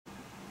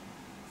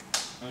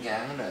Okay,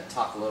 I'm going to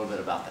talk a little bit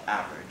about the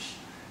average.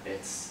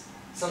 It's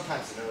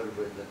sometimes denoted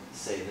with,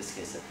 say in this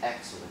case, an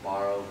X with a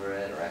bar over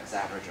it, or X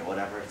average, or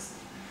whatever. It's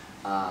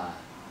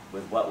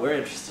with what we're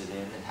interested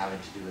in and having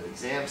to do with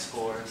exam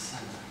scores.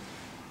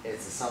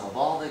 It's the sum of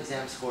all the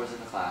exam scores in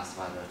the class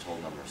divided by the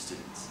total number of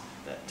students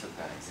that took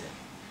that exam.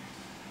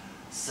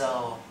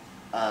 So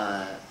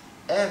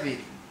every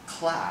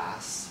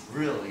class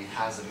really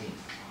has a mean.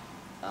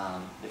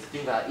 If you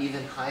think about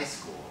even high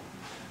school,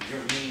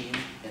 your mean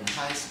in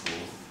high school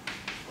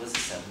was a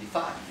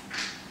 75.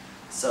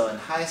 So in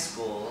high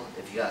school,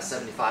 if you got a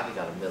 75, you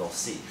got a middle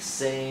C.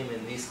 Same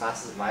in these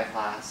classes. My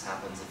class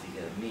happens if you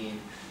get a mean,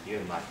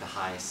 you're in like the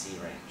high C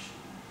range.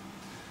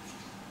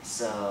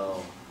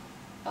 So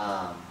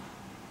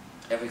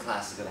every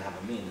class is going to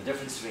have a mean. The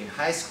difference between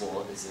high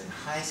school is in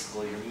high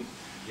school,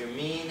 your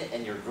mean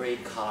and your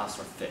grade cutoffs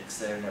are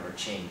fixed. They're never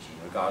changing,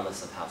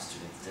 regardless of how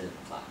students did in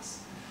the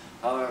class.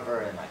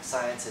 However, in like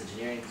science,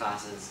 engineering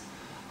classes,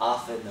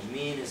 often the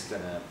mean is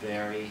going to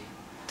vary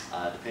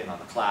depending on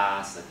the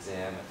class,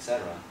 exam,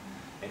 etc.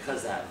 And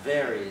because that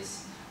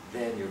varies,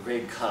 then your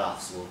grade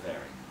cutoffs will vary.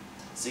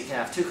 So you can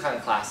have two kind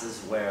of classes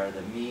where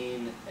the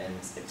mean and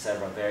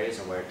etc. varies,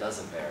 or where it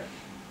doesn't vary.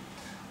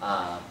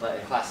 But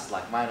in classes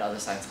like mine, other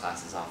science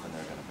classes, often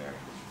they're going to vary.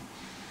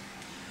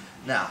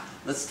 Now,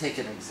 let's take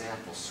an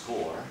example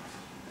score.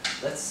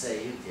 Let's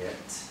say you get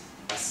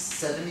a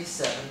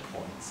 77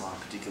 points on a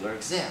particular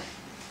exam.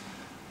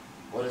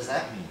 What does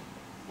that mean?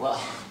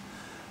 Well,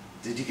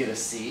 did you get a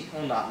C?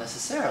 Well, not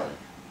necessarily.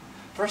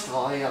 First of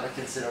all, you got to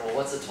consider, well,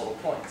 what's the total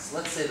points?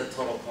 Let's say the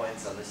total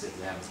points on this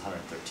exam is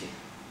 113.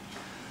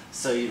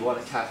 So you'd want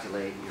to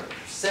calculate your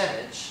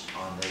percentage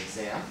on the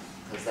exam,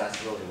 because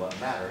that's really what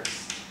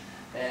matters.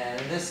 And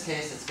in this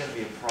case, it's going to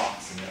be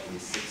approximately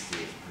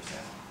 68%.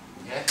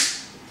 Okay?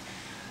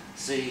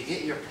 So you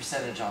get your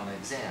percentage on the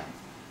exam.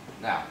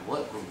 Now,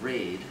 what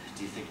grade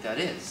do you think that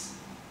is?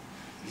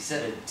 You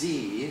said a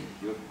D,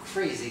 you're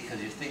crazy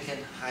because you're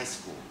thinking high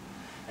school.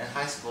 In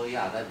high school,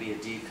 yeah, that'd be a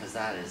D because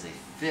that is a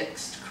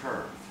fixed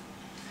curve.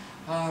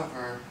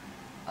 However,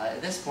 at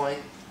this point,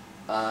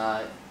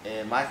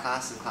 in my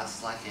class and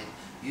classes like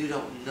it, you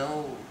don't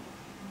know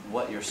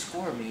what your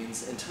score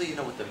means until you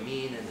know what the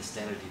mean and the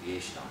standard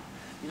deviation are.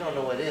 You don't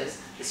know what it is.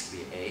 This could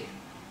be an A,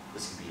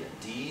 this could be a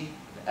D,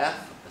 an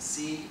F, a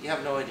C, you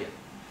have no idea.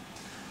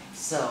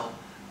 So,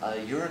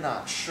 you're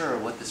not sure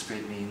what this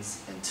grade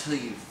means until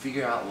you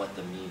figure out what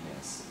the mean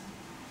is.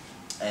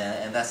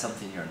 And that's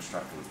something your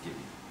instructor would give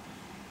you.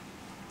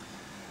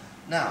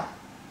 Now,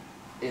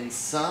 in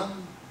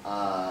some,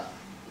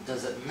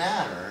 does it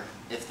matter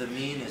if the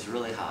mean is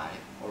really high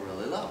or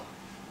really low?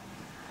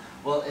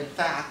 Well, in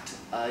fact,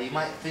 you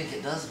might think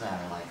it does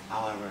matter, like,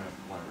 oh,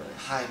 I want a really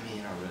high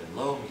mean or a really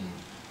low mean.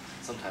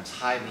 Sometimes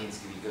high means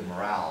give you good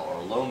morale,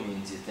 or low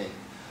means you think,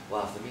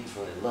 well, if the mean's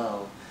really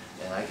low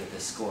and I get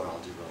this score, I'll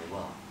do really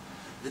well.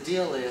 The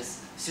deal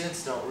is,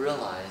 students don't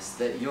realize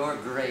that your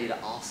grade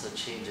also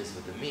changes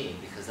with the mean,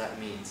 because that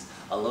means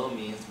a low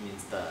means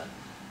the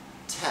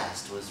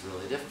test was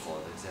really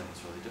difficult, the exam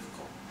was really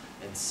difficult.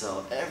 And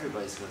so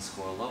everybody's going to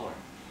score lower.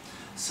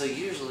 So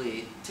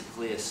usually,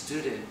 typically a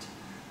student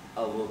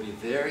will be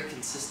very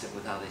consistent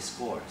with how they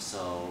score.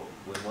 So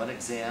with one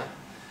exam,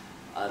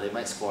 they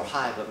might score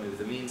high, but maybe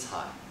the mean's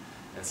high.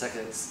 And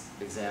second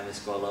exam, they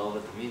score low,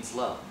 but the mean's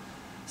low.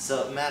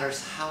 So it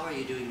matters how are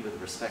you doing with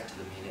respect to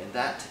the mean, and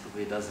that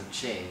typically doesn't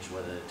change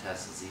whether the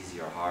test is easy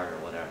or hard or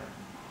whatever.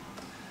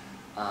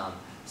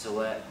 So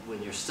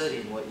when you're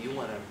studying, what you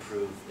want to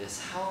improve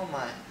is how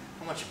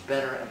much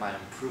better am I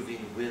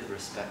improving with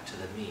respect to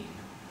the mean?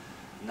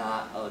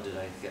 Not, oh, did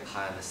I get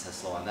high on this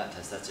test, low on that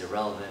test? That's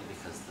irrelevant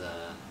because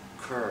the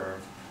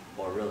curve,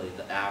 or really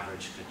the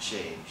average, could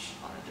change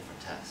on a different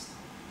test.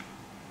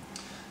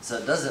 So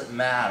it doesn't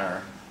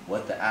matter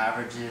what the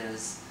average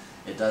is.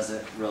 It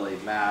doesn't really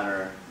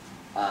matter,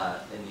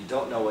 and you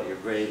don't know what your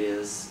grade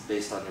is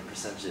based on your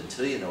percentage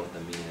until you know what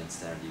the mean and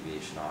standard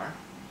deviation are,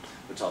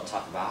 which I'll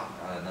talk about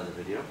on another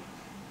video.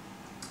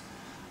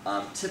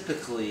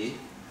 Typically,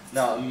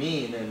 now a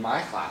mean in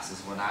my classes,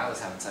 when I was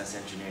having science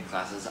and engineering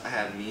classes, I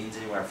had means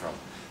anywhere from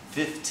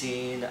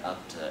 15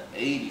 up to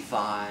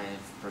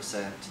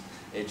 85%.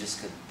 It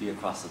just could be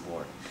across the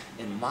board.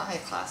 In my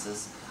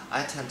classes,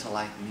 I tend to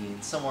like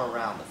means somewhere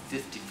around the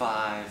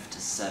 55 to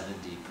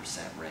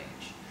 70%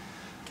 range,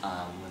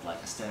 with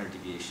like a standard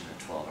deviation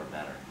of 12 or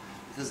better.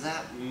 Because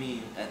that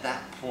mean, at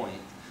that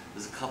point,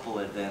 there's a couple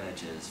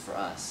advantages for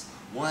us.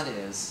 One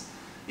is,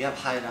 you have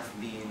high enough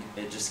mean,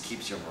 it just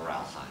keeps your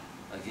morale high.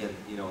 Again,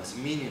 you know, it's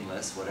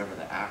meaningless, whatever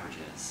the average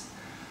is,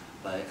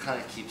 but it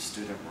kind of keeps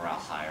student morale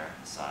higher,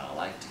 so I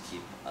like to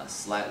keep a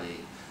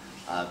slightly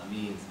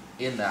mean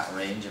in that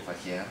range if I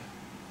can.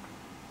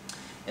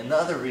 And the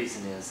other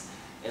reason is,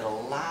 it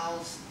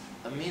allows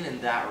a mean in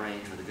that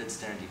range with a good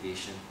standard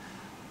deviation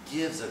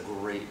gives a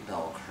great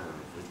bell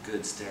curve with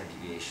good standard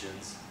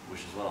deviations,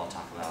 which is what I'll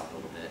talk about a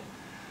little bit.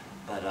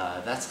 But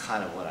that's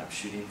kind of what I'm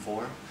shooting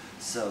for,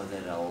 so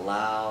that it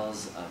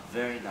allows a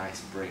very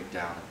nice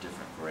breakdown of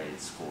different grade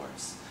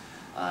scores.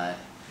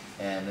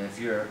 And if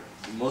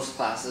most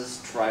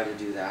classes try to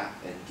do that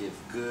and give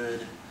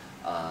good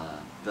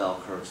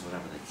bell curves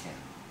whenever they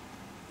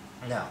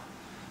can. Now,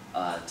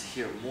 to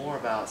hear more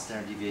about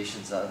standard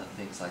deviations, other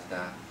things like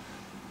that,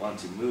 I want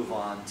to move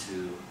on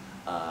to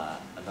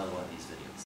another one of these videos.